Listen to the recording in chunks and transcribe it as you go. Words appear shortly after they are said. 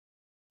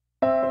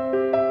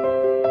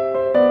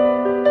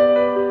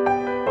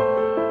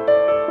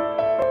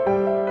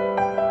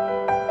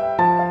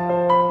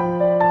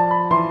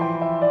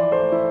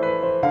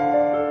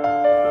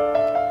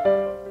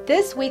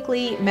This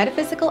weekly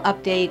Metaphysical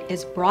Update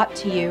is brought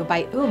to you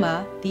by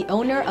Uma, the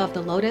owner of the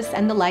Lotus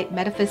and the Light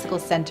Metaphysical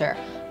Center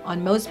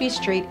on Mosby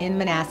Street in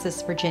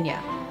Manassas, Virginia.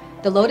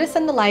 The Lotus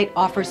and the Light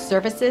offers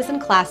services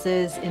and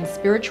classes in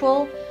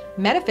spiritual,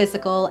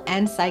 metaphysical,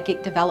 and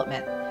psychic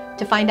development.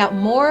 To find out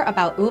more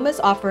about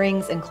Uma's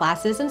offerings and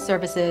classes and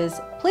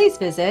services, please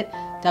visit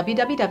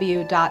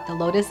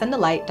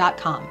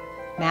www.thelotusandthelight.com.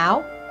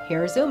 Now,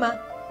 here's Uma.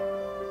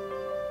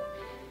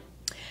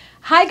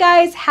 Hi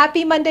guys,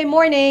 happy Monday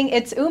morning.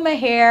 It's Uma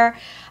here.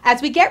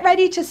 As we get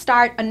ready to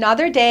start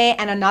another day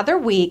and another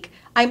week,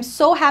 I'm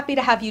so happy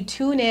to have you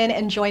tune in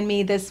and join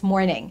me this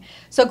morning.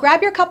 So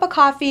grab your cup of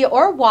coffee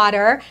or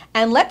water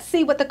and let's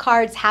see what the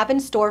cards have in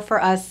store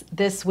for us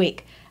this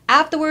week.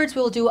 Afterwards,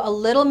 we'll do a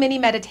little mini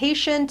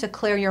meditation to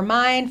clear your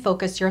mind,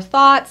 focus your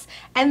thoughts,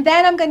 and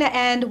then I'm going to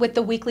end with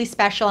the weekly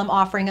special I'm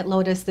offering at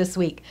Lotus this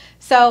week.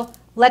 So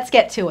let's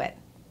get to it.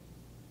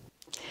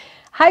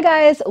 Hi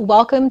guys,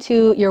 welcome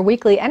to your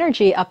weekly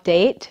energy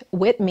update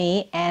with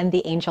me and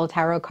the Angel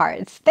Tarot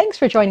cards. Thanks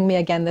for joining me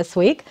again this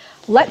week.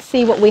 Let's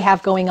see what we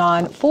have going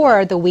on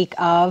for the week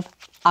of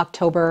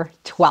October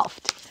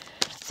 12th.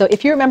 So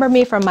if you remember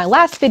me from my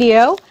last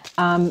video,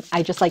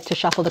 I just like to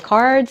shuffle the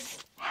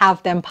cards,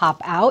 have them pop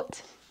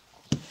out.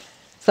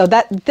 So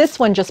this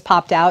one just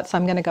popped out, so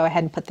I'm going to go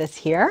ahead and put this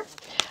here.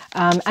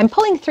 I'm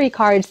pulling 3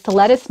 cards to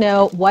let us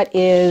know what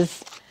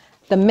is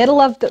the middle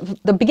of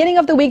the beginning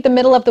of the week, the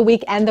middle of the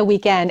week, and the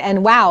weekend.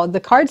 And wow,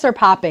 the cards are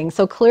popping.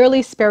 So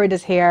clearly Spirit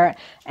is here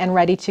and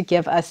ready to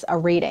give us a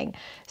reading.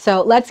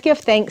 So let's give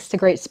thanks to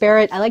Great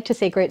Spirit. I like to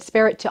say Great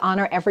Spirit to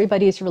honor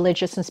everybody's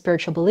religious and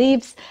spiritual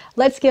beliefs.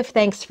 Let's give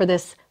thanks for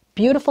this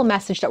beautiful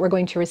message that we're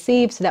going to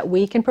receive so that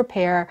we can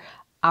prepare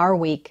our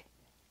week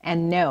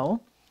and know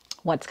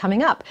what's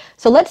coming up.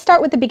 So let's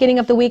start with the beginning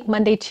of the week,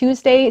 Monday,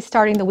 Tuesday,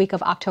 starting the week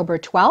of October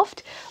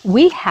 12th.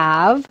 We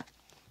have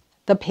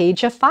the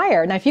Page of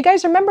Fire. Now, if you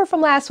guys remember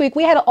from last week,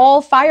 we had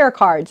all fire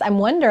cards. I'm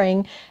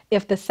wondering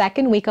if the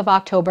second week of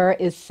October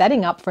is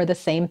setting up for the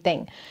same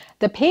thing.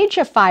 The Page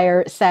of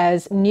Fire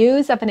says,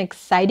 news of an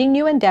exciting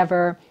new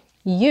endeavor,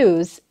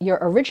 use your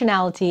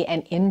originality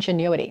and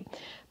ingenuity.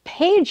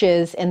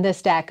 Pages in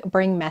this deck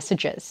bring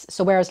messages.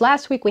 So whereas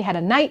last week we had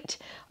a Knight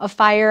of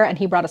Fire and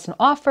he brought us an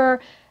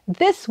offer,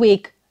 this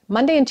week,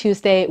 Monday and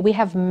Tuesday, we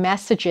have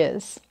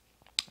messages.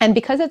 And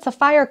because it's a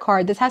fire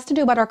card, this has to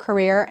do about our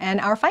career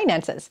and our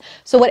finances.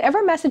 So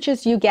whatever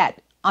messages you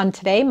get on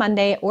today,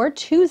 Monday, or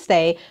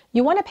Tuesday,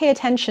 you want to pay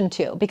attention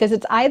to, because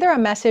it's either a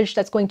message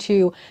that's going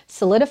to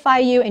solidify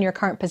you in your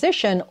current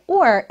position,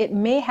 or it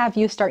may have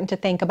you starting to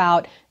think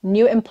about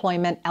new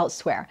employment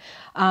elsewhere.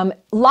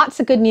 Lots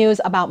of good news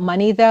about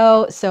money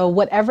though. So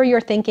whatever you're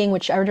thinking,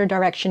 whichever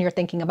direction you're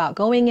thinking about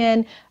going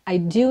in, I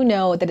do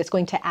know that it's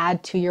going to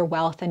add to your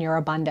wealth and your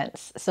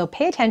abundance. So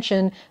pay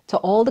attention to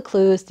all the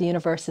clues the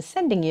universe is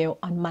sending you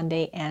on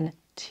Monday and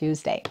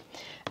Tuesday.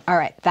 All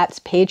right, that's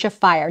Page of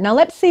Fire. Now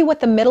let's see what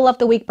the middle of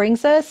the week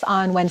brings us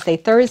on Wednesday,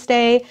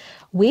 Thursday.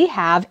 We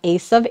have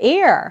Ace of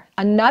Air,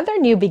 another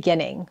new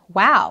beginning.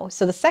 Wow.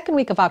 So the second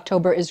week of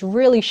October is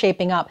really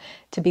shaping up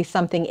to be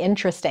something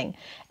interesting.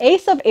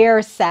 Ace of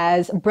Air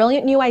says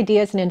brilliant new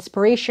ideas and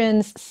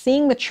inspirations,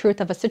 seeing the truth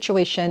of a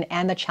situation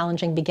and the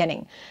challenging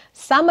beginning.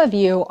 Some of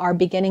you are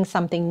beginning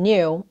something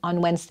new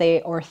on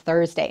Wednesday or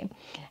Thursday.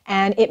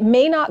 And it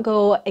may not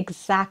go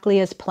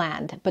exactly as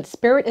planned, but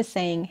Spirit is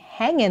saying,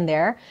 hang in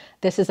there.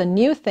 This is a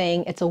new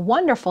thing. It's a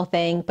wonderful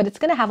thing, but it's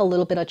going to have a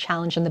little bit of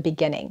challenge in the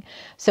beginning.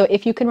 So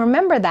if you can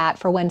remember that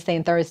for Wednesday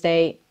and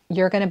Thursday,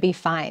 you're going to be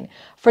fine.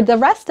 For the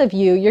rest of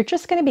you, you're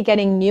just going to be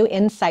getting new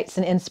insights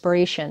and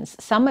inspirations.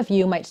 Some of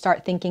you might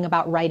start thinking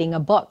about writing a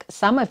book.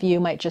 Some of you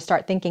might just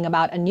start thinking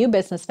about a new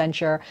business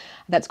venture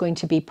that's going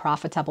to be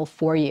profitable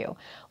for you.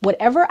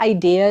 Whatever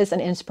ideas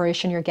and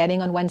inspiration you're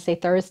getting on Wednesday,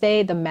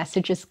 Thursday, the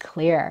message is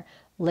clear.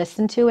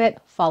 Listen to it,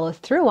 follow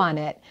through on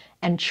it,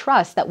 and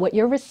trust that what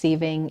you're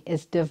receiving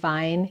is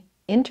divine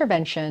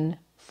intervention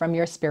from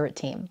your spirit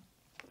team.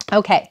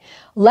 Okay,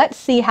 let's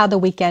see how the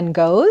weekend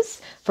goes.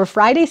 For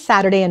Friday,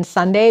 Saturday, and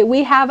Sunday,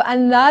 we have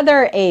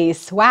another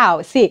ace.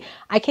 Wow, see,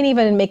 I can't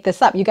even make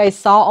this up. You guys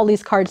saw all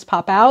these cards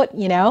pop out,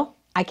 you know?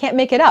 I can't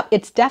make it up.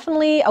 It's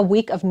definitely a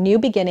week of new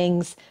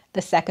beginnings,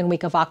 the second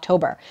week of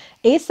October.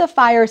 Ace of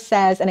Fire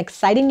says an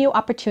exciting new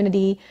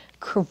opportunity,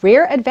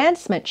 career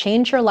advancement,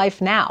 change your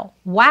life now.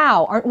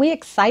 Wow, aren't we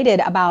excited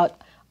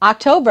about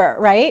October,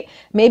 right?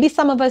 Maybe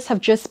some of us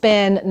have just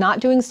been not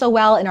doing so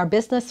well in our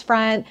business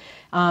front.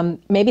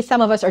 Maybe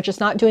some of us are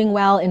just not doing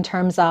well in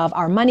terms of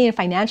our money and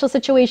financial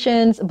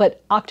situations,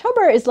 but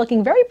October is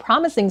looking very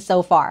promising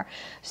so far.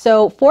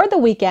 So for the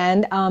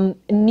weekend,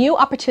 new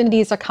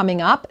opportunities are coming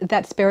up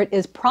that Spirit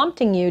is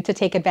prompting you to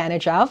take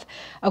advantage of.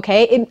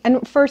 Okay,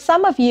 and for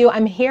some of you,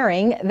 I'm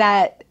hearing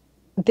that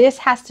this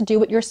has to do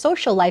with your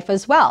social life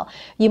as well.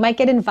 You might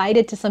get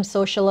invited to some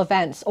social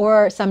events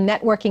or some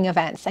networking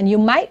events, and you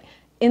might,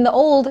 in the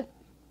old,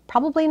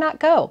 probably not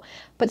go.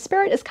 But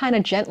Spirit is kind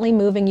of gently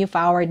moving you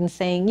forward and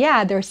saying,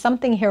 yeah, there's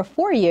something here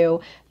for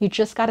you. You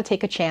just got to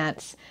take a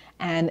chance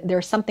And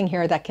there's something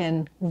here that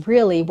can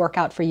really work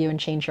out for you and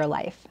change your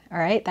life. All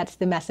right, that's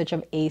the message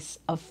of Ace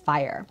of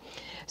Fire.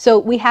 So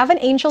we have an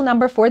angel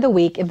number for the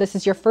week. If this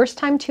is your first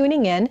time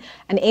tuning in,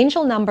 an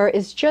angel number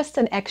is just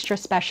an extra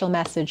special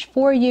message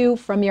for you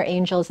from your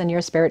angels and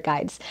your spirit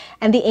guides.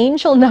 And the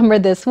angel number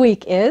this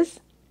week is,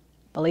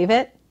 believe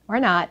it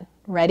or not,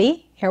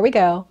 ready? Here we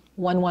go,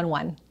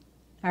 111.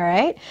 All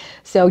right,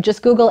 so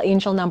just Google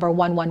angel number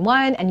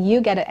 111 and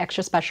you get an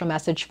extra special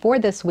message for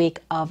this week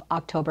of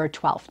October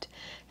 12th.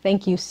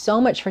 Thank you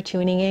so much for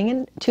tuning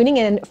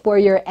in for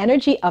your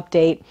energy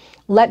update.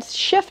 Let's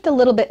shift a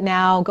little bit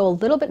now, go a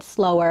little bit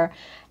slower,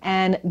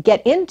 and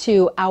get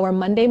into our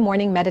Monday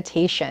morning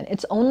meditation.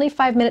 It's only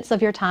 5 minutes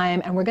of your time,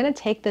 and we're going to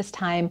take this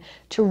time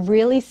to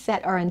really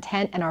set our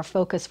intent and our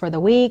focus for the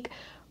week,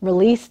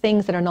 release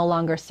things that are no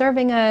longer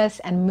serving us,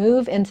 and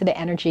move into the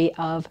energy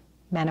of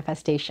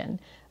manifestation.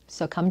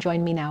 So come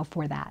join me now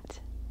for that.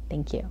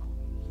 Thank you.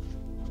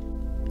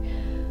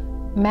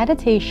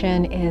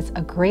 Meditation is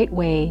a great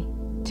way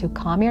to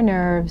calm your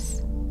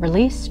nerves,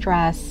 release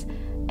stress,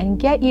 and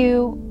get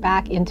you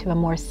back into a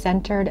more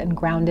centered and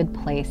grounded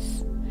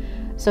place.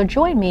 So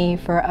join me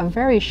for a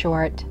very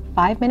short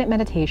 5-minute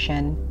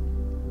meditation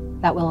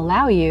that will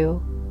allow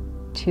you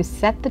to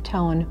set the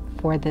tone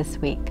for this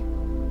week.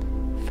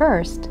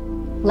 First,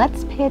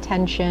 let's pay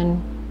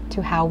attention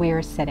to how we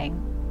are sitting.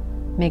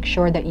 Make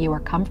sure that you are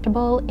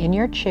comfortable in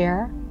your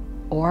chair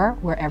or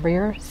wherever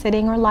you're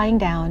sitting or lying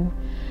down.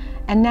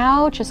 And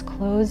now just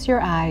close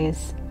your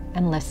eyes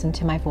and listen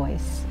to my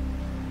voice.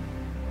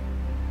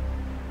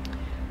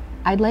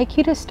 I'd like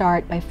you to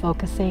start by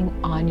focusing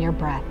on your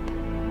breath.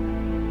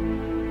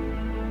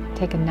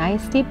 Take a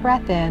nice deep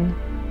breath in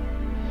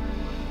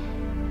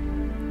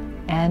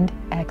and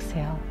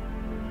exhale.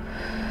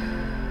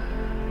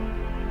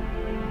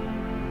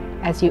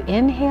 As you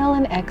inhale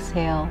and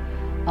exhale,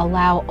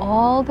 allow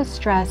all the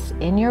stress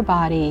in your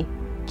body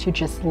to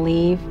just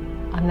leave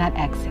on that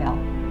exhale.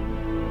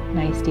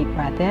 Nice deep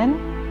breath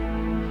in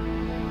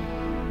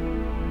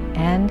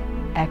and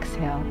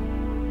exhale.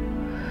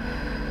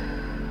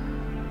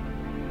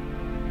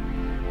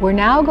 We're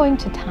now going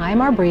to time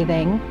our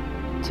breathing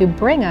to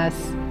bring us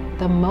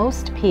the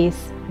most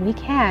peace we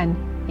can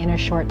in a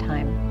short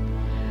time.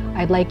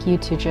 I'd like you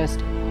to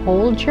just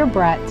hold your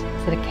breath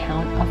to the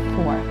count of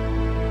 4.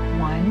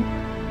 1,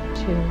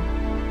 2,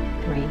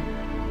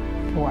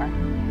 3, 4.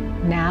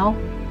 Now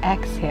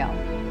exhale.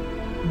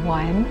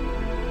 1,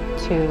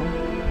 2,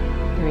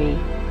 3,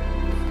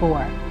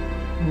 4.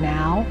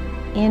 Now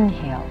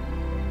inhale.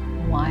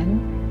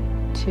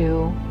 1,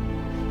 2,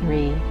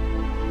 3,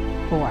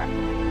 4.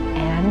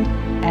 And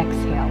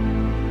exhale.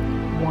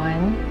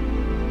 1,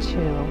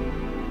 2,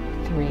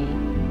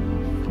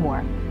 3,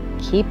 4.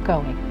 Keep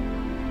going.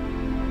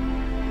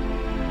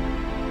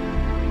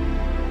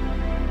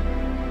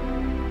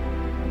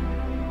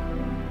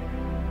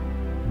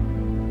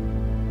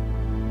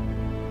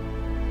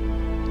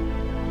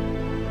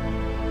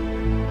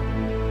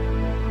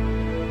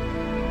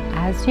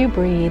 As you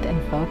breathe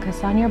and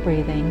focus on your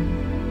breathing,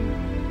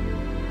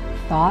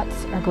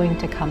 thoughts are going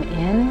to come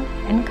in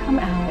and come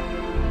out.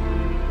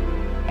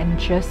 And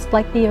just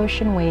like the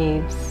ocean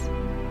waves,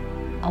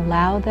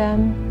 allow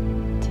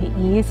them to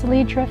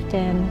easily drift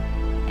in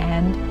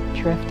and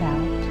drift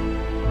out.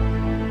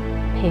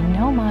 Pay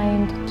no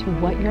mind to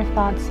what your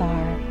thoughts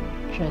are,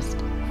 just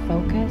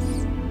focus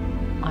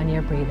on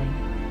your breathing.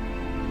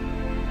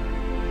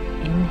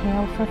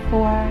 Inhale for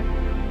 4,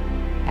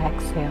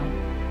 exhale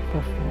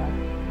for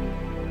 4.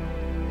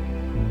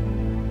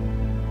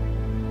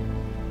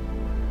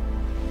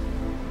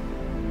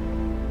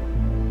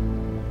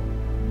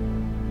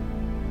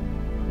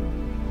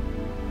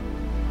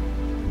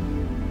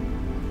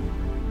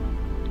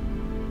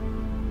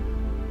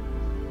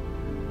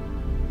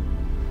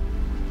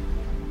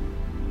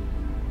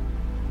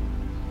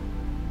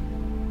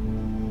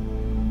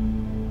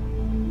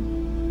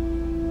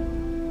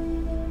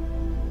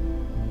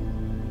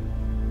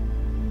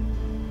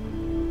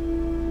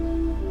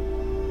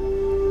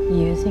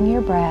 Using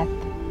your breath,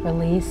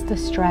 release the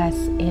stress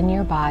in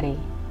your body.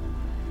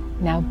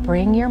 Now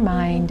bring your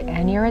mind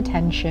and your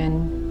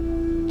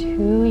attention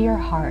to your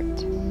heart.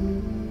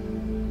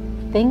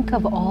 Think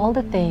of all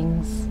the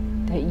things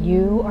that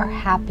you are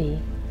happy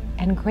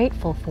and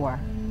grateful for.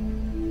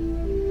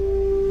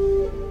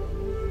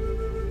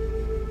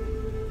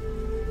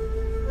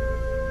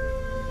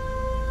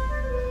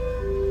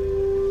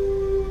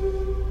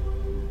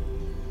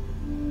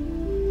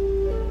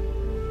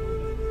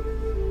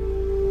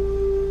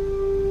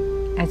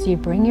 As you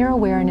bring your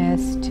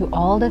awareness to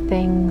all the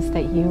things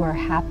that you are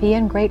happy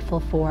and grateful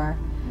for,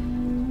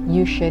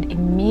 you should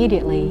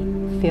immediately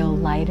feel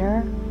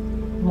lighter,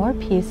 more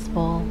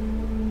peaceful,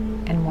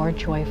 and more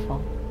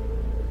joyful.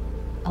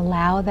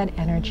 Allow that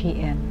energy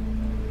in.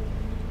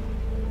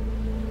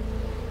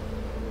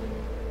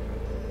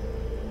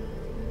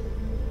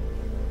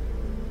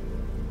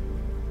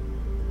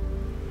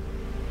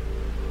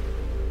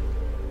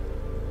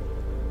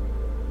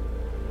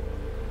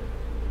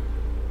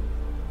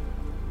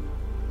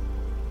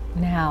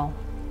 Now,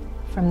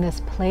 From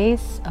this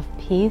place of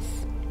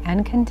peace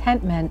and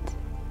contentment,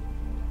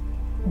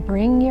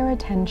 bring your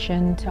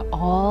attention to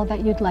all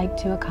that you'd like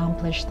to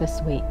accomplish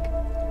this week.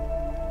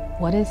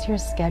 What is your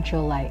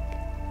schedule like?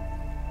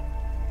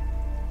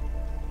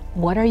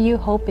 What are you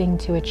hoping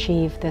to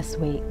achieve this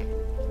week?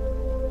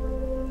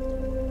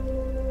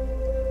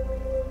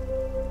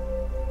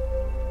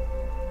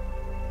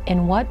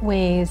 In what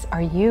ways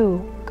are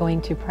you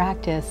going to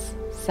practice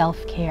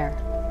self-care?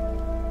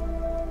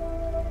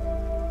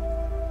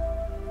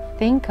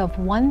 Think of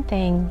one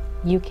thing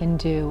you can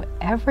do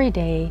every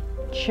day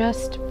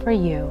just for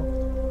you.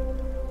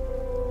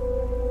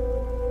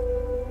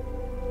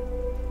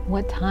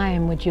 What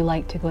time would you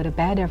like to go to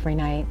bed every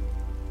night?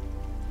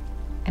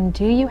 And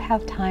do you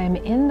have time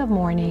in the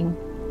morning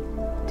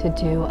to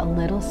do a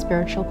little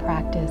spiritual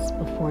practice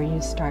before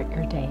you start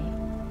your day?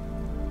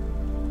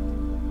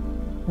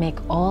 Make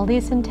all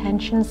these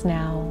intentions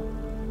now.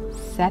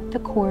 Set the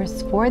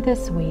course for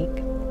this week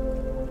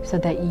so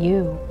that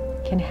you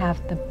can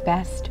have the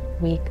best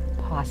week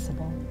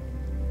possible.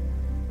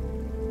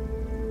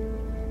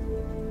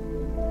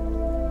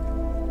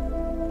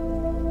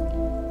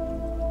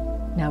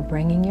 Now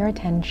bringing your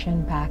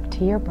attention back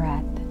to your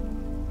breath.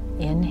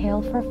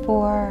 Inhale for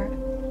 4.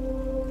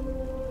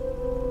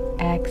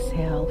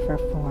 Exhale for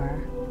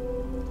 4.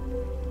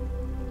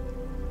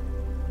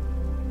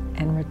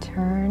 And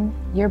return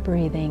your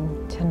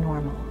breathing to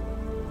normal.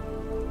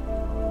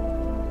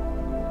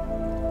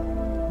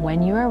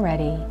 When you are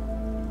ready,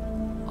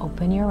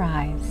 open your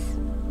eyes.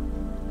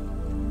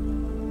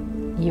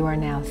 You are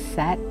now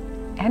set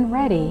and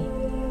ready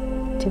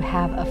to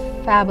have a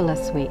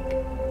fabulous week.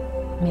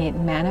 May it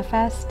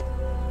manifest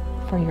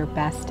for your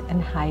best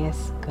and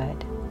highest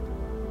good.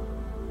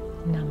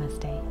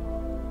 Namaste.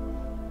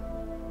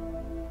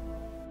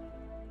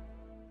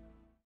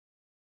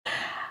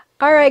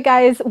 All right,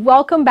 guys,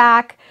 welcome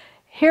back.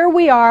 Here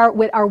we are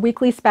with our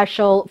weekly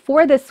special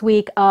for this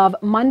week of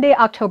Monday,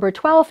 October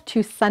 12th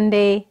to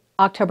Sunday,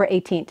 October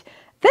 18th.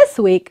 This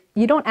week,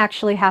 you don't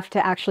actually have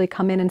to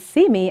come in and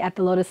see me at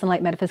the Lotus and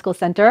Light Metaphysical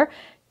Center.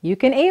 You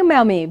can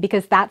email me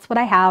because that's what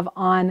I have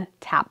on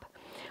tap.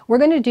 We're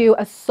going to do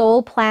a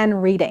soul plan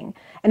reading.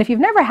 And if you've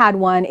never had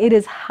one, it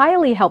is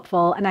highly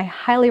helpful and I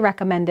highly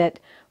recommend it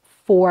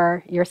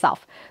for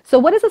yourself. So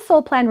what is a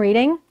soul plan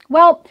reading?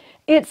 Well,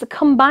 it's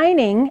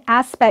combining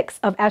aspects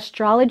of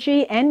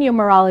astrology and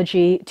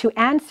numerology to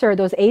answer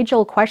those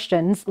age-old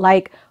questions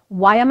like,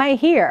 why am I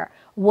here?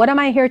 What am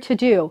I here to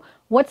do?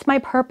 What's my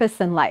purpose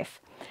in life?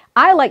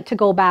 I like to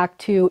go back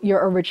to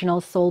your original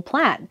soul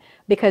plan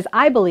because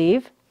I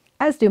believe,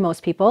 as do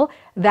most people,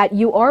 that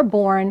you are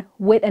born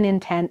with an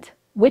intent,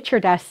 with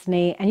your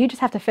destiny, and you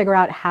just have to figure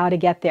out how to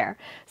get there.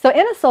 So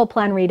in a soul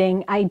plan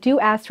reading, I do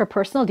ask for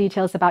personal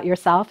details about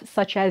yourself,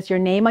 such as your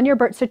name on your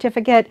birth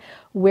certificate,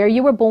 where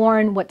you were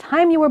born, what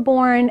time you were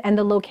born, and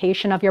the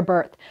location of your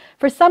birth.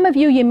 For some of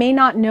you, you may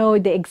not know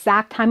the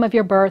exact time of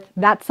your birth.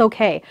 That's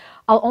okay.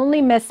 I'll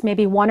only miss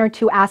maybe 1 or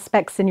 2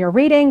 aspects in your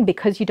reading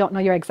because you don't know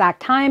your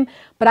exact time,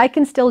 but I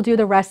can still do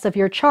the rest of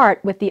your chart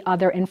with the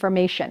other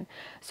information.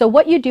 So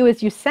what you do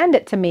is you send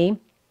it to me,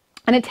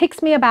 and it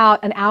takes me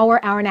about an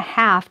hour, hour and a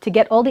half to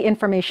get all the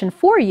information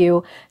for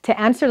you to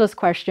answer those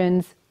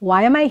questions.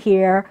 Why am I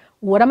here?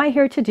 What am I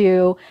here to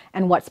do?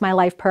 And what's my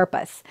life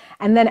purpose?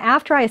 And then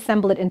after I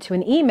assemble it into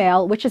an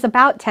email, which is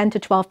about 10 to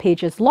 12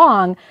 pages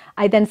long,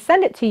 I then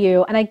send it to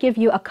you and I give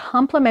you a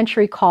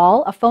complimentary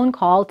call, a phone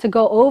call, to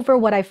go over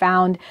what I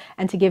found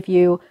and to give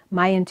you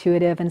my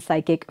intuitive and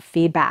psychic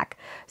feedback.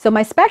 So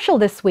my special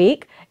this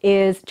week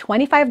is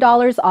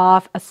 $25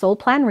 off a soul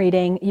plan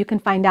reading. You can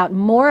find out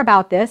more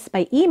about this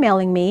by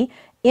emailing me,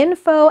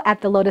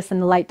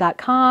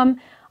 info@thelotusandthelight.com.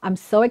 I'm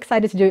so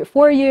excited to do it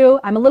for you.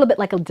 I'm a little bit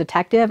like a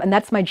detective, and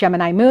that's my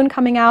Gemini moon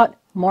coming out.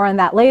 More on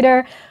that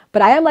later.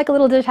 But I am like a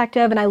little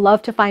detective, and I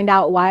love to find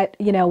out what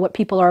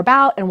people are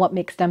about and what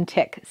makes them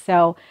tick.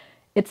 So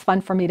it's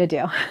fun for me to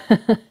do.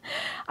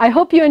 I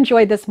hope you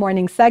enjoyed this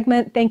morning's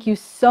segment. Thank you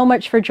so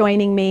much for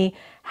joining me.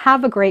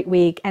 Have a great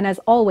week. And as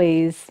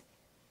always,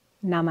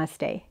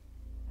 namaste.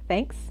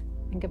 Thanks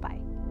and goodbye.